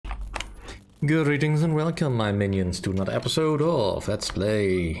Greetings and welcome, my minions, to another episode of Let's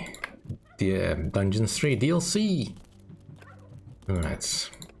Play the Dungeons 3 DLC.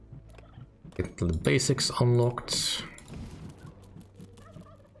 Alright. Get the basics unlocked.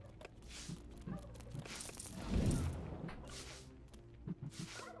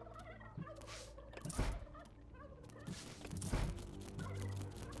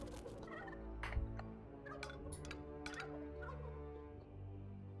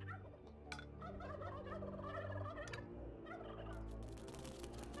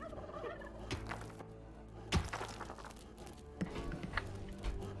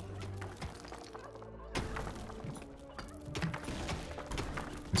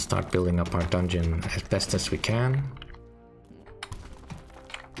 Start building up our dungeon as best as we can.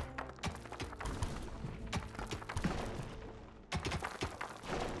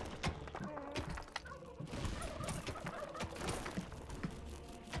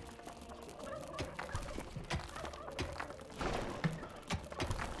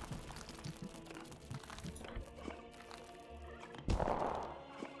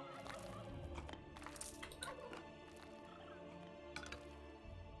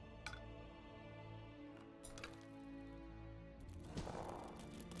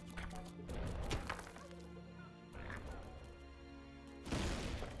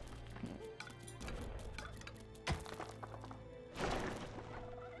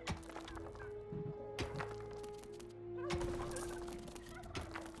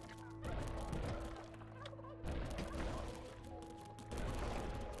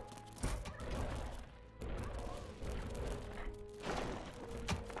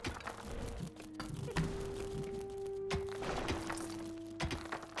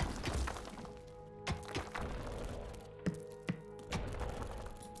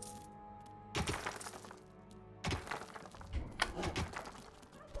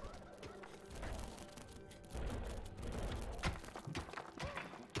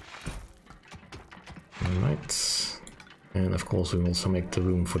 Alright, and of course we will also make the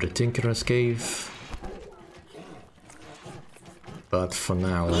room for the Tinkerer's Cave. But for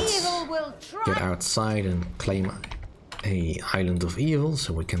now, let's get outside and claim a Island of Evil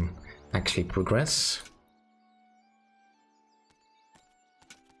so we can actually progress.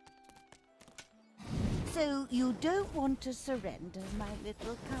 So you don't want to surrender, my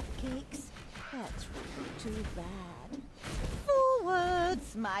little cupcakes? That's really too bad.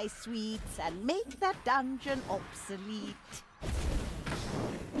 Forwards, my sweets, and make that dungeon obsolete.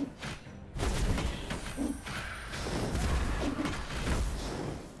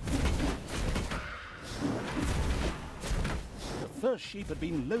 The first sheep had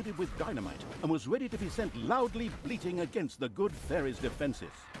been loaded with dynamite and was ready to be sent loudly bleating against the good fairy's defenses.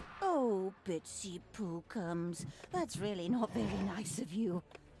 Oh, Bitsy Pookums, that's really not very nice of you.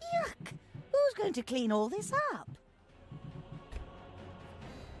 Yuck! Who's going to clean all this up?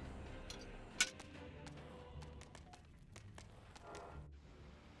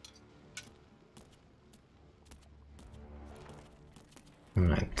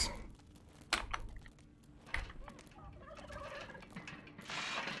 Right.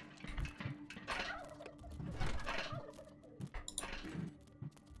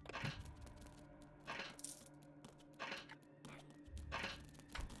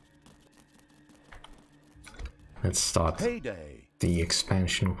 Let's start Payday. the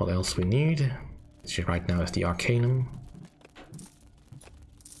expansion of what else we need, which right now is the Arcanum.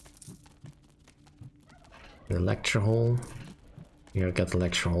 The lecture hall. We gotta get the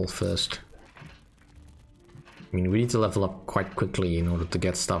lecture hall first. I mean, we need to level up quite quickly in order to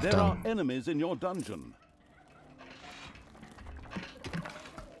get stuff There done. are enemies in your dungeon.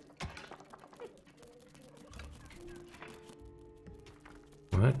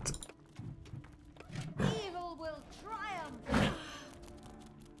 Right. Evil will triumph!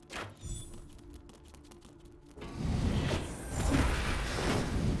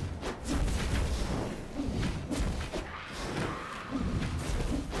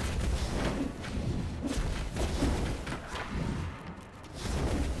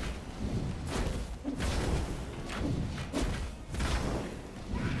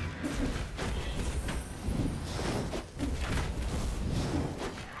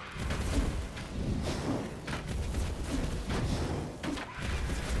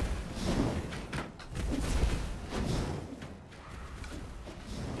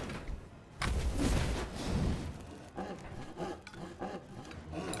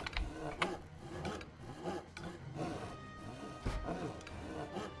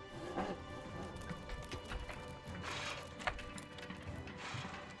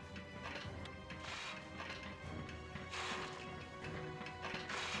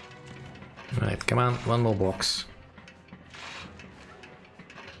 Right, come on, one more box.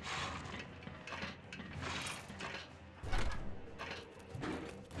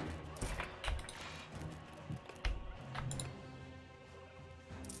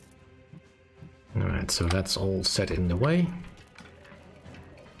 Alright, so that's all set in the way.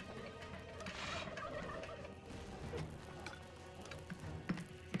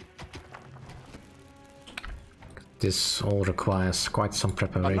 This all requires quite some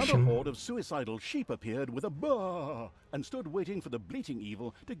preparation. Another horde of suicidal sheep appeared with a baa and stood waiting for the bleating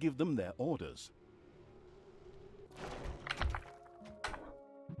evil to give them their orders.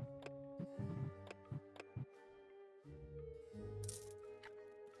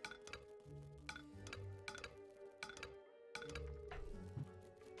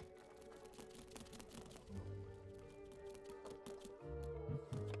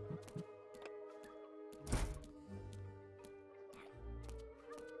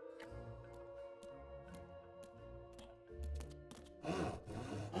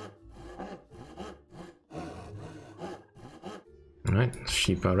 Alright,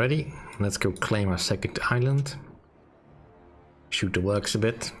 sheep are ready. Let's go claim our second island. Shoot the works a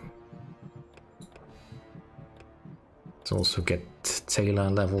bit. Let's also get Taylor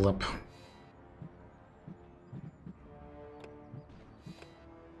leveled up.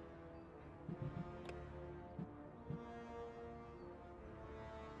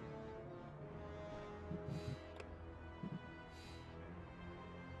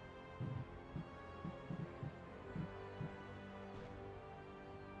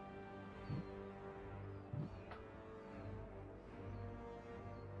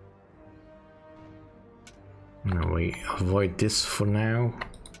 Now we avoid this for now.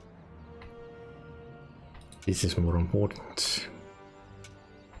 This is more important.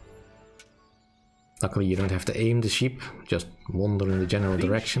 Luckily you don't have to aim the sheep, just wander in the general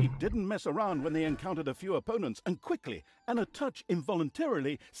direction. Sheep didn't mess around when they encountered a few opponents, and quickly, and a touch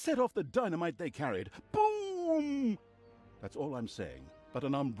involuntarily, set off the dynamite they carried. Boom! That's all I'm saying, but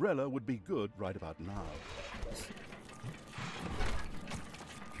an umbrella would be good right about now.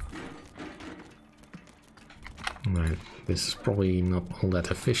 Right, this is probably not all that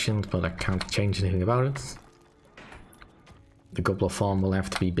efficient, but I can't change anything about it. The gobbler farm will have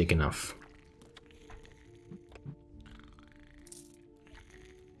to be big enough.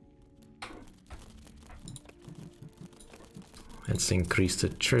 Let's increase the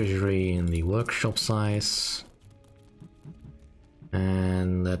treasury and the workshop size.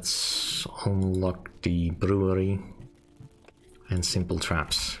 And let's unlock the brewery and simple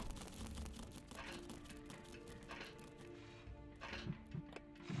traps.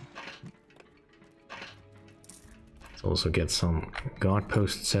 Let's also get some guard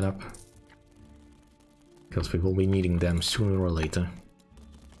posts set up, because we will be needing them sooner or later.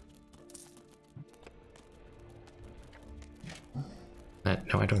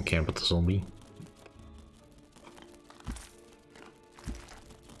 No, I don't care about the zombie.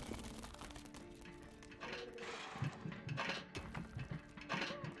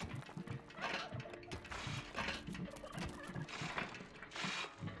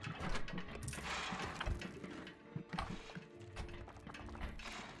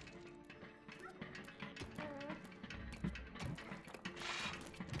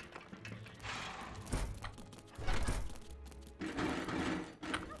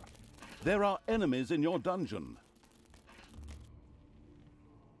 There are enemies in your dungeon.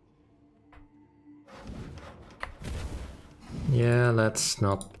 Yeah, let's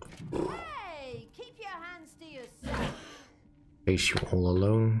not Hey, keep your hands to yourself. face you all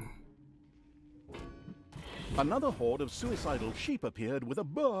alone. Another horde of suicidal sheep appeared with a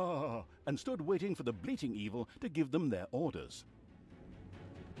baa and stood waiting for the bleating evil to give them their orders.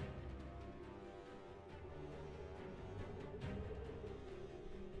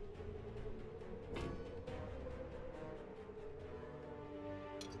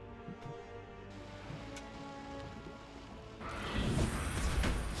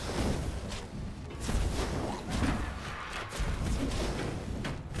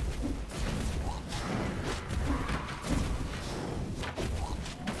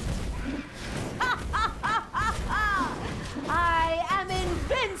 I am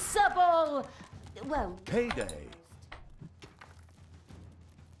invincible! Well, Payday!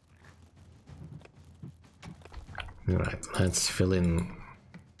 Alright, let's fill in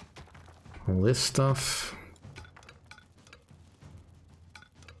all this stuff.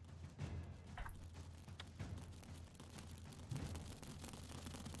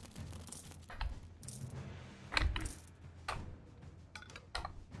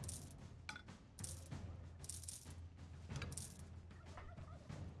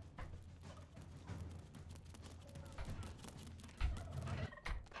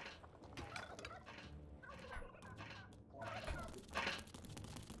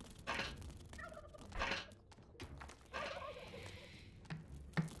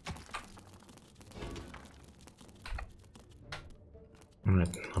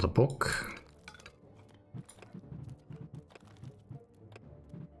 Alright, another book.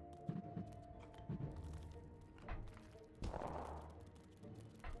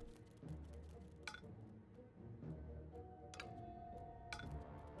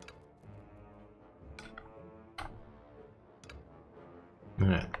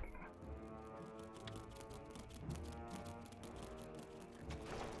 Alright.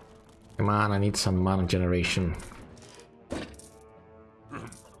 Come on, I need some mana generation.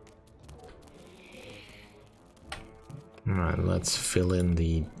 Alright, let's fill in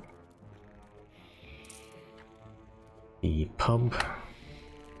the pub.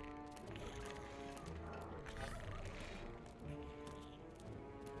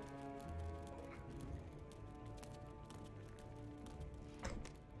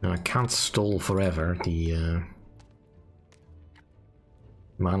 Now I can't stall forever the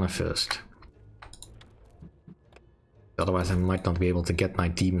mana first. Otherwise I might not be able to get my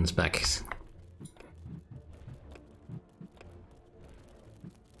demons back.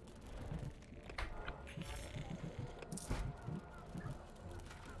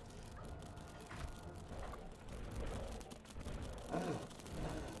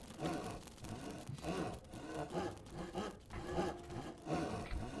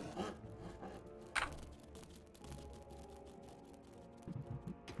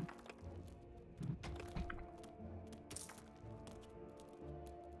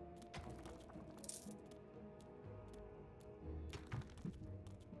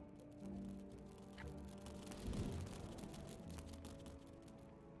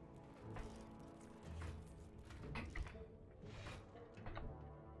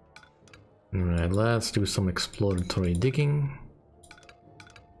 Alright, let's do some exploratory digging.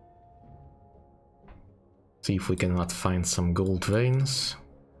 See if we cannot find some gold veins.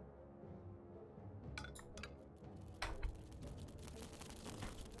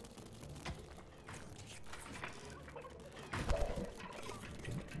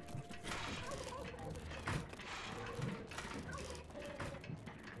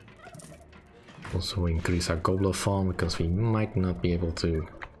 Also increase our gobbler farm because we might not be able to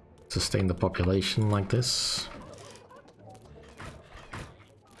sustain the population like this.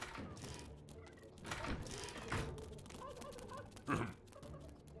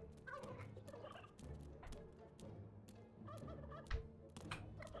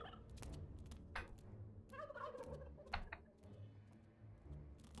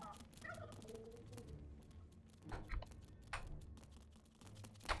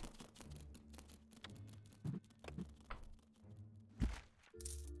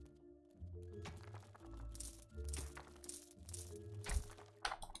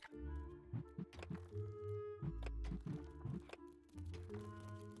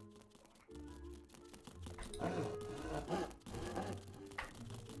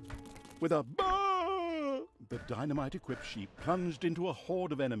 With a bah! The dynamite-equipped sheep plunged into a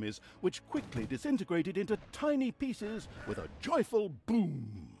horde of enemies, which quickly disintegrated into tiny pieces with a joyful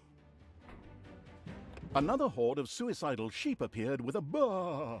boom. Another horde of suicidal sheep appeared with a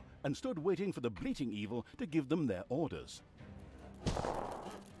bah! And stood waiting for the bleating evil to give them their orders.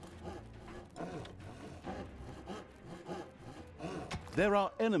 There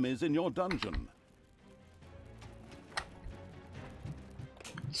are enemies in your dungeon.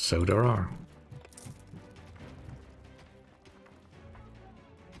 So there are.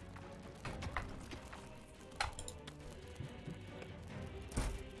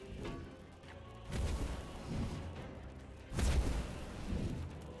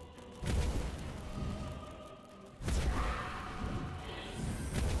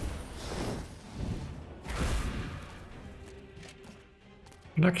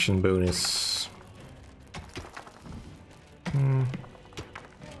 Production bonus.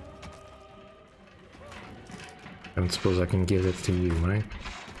 I don't suppose I can give it to you, right?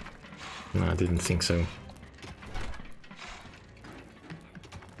 No, I didn't think so.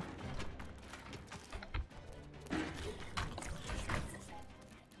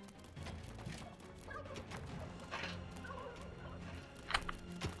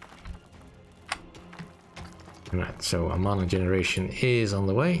 Right, so our mana generation is on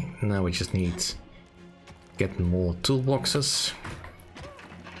the way. Now we just need to get more toolboxes.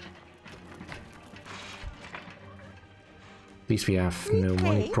 At least we have no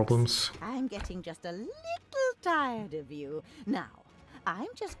money problems. I'm getting just a little tired of you. Now, I'm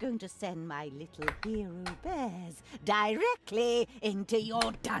just going to send my little hero bears directly into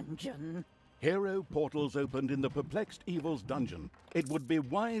your dungeon. Hero portals opened in the perplexed evil's dungeon. It would be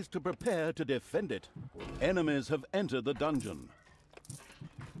wise to prepare to defend it. Enemies have entered the dungeon.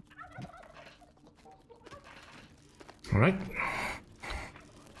 All right.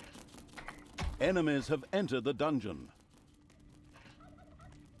 Enemies have entered the dungeon.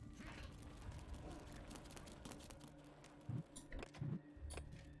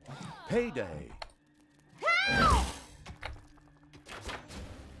 Payday.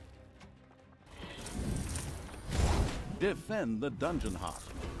 Defend the dungeon heart.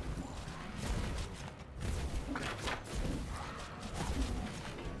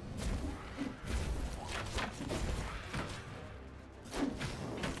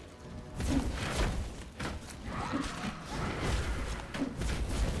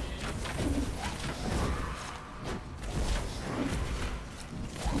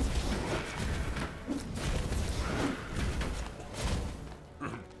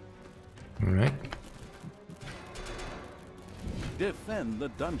 Alright. Defend the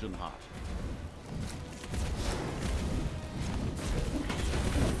dungeon heart.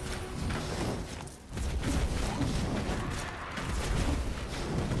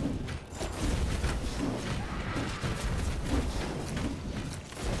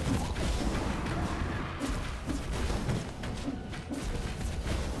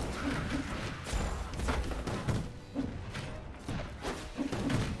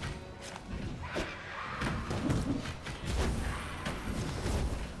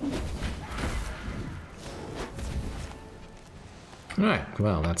 Alright,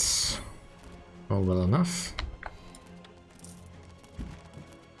 well, that's all well enough.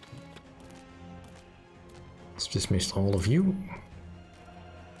 Let's dismiss all of you.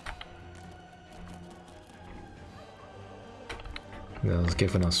 That's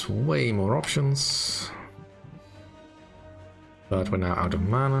given us way more options. But we're now out of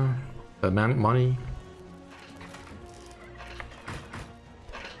mana, money.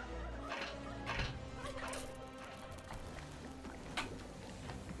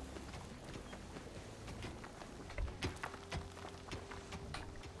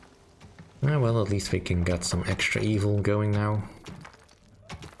 Well, at least we can get some extra evil going now.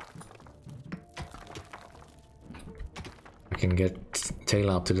 We can get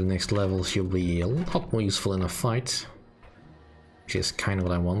Tail up to the next level. She'll be a lot more useful in a fight, which is kind of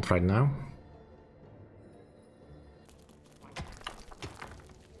what I want right now.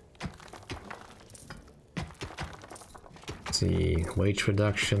 See, wage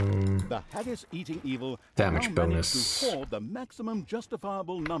reduction, The haggis eating evil damage had now managed bonus. to hoard the maximum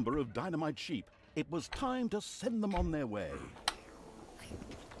justifiable number of dynamite sheep. It was time to send them on their way.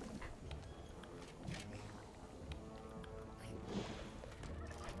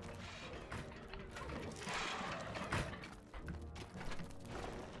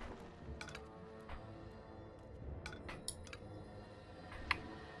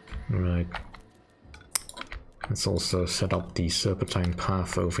 Right. Let's also set up the serpentine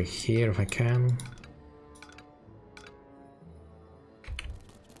path over here if I can.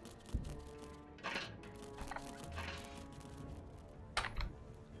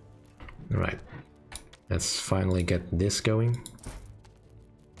 Right. Let's finally get this going.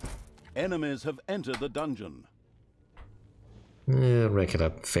 Enemies have entered the dungeon. Regular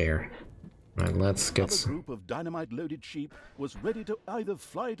fare. Right, let's get Another some. group of dynamite-loaded sheep was ready to either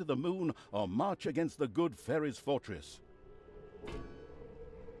fly to the moon or march against the good fairy's fortress.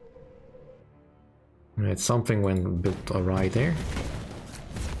 Right, something went a bit awry there.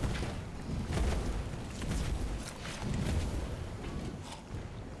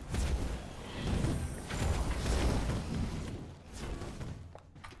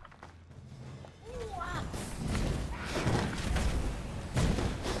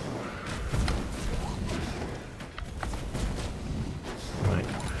 Right.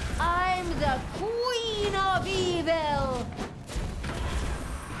 I'm the Queen of Evil!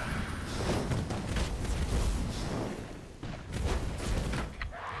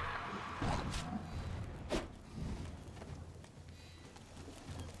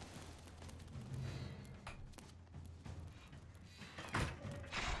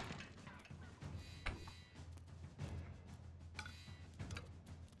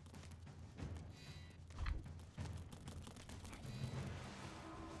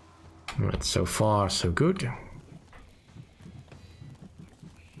 Right, so far so good.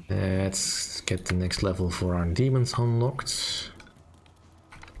 Let's get the next level for our demons unlocked.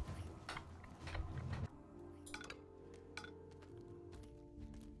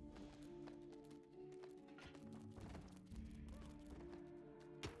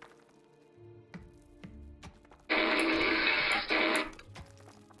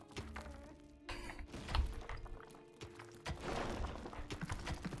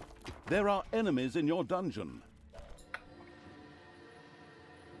 There are enemies in your dungeon.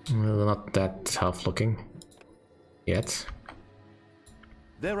 Well, not that tough looking. Yet.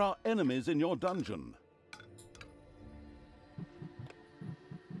 There are enemies in your dungeon.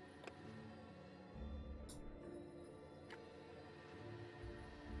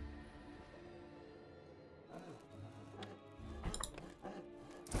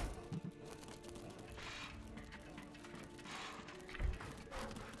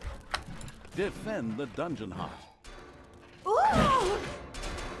 Defend the dungeon heart. Ooh!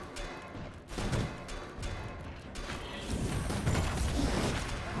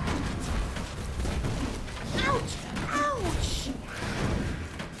 Ouch! Ouch!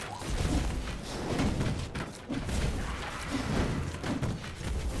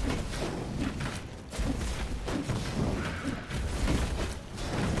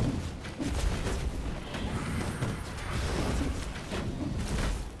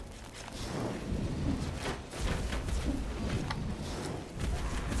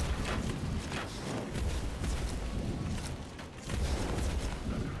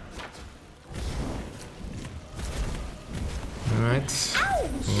 Alright,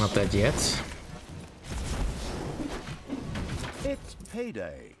 not that yet. It's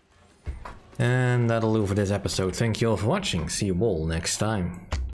payday. And that'll do for this episode. Thank you all for watching. See you all next time.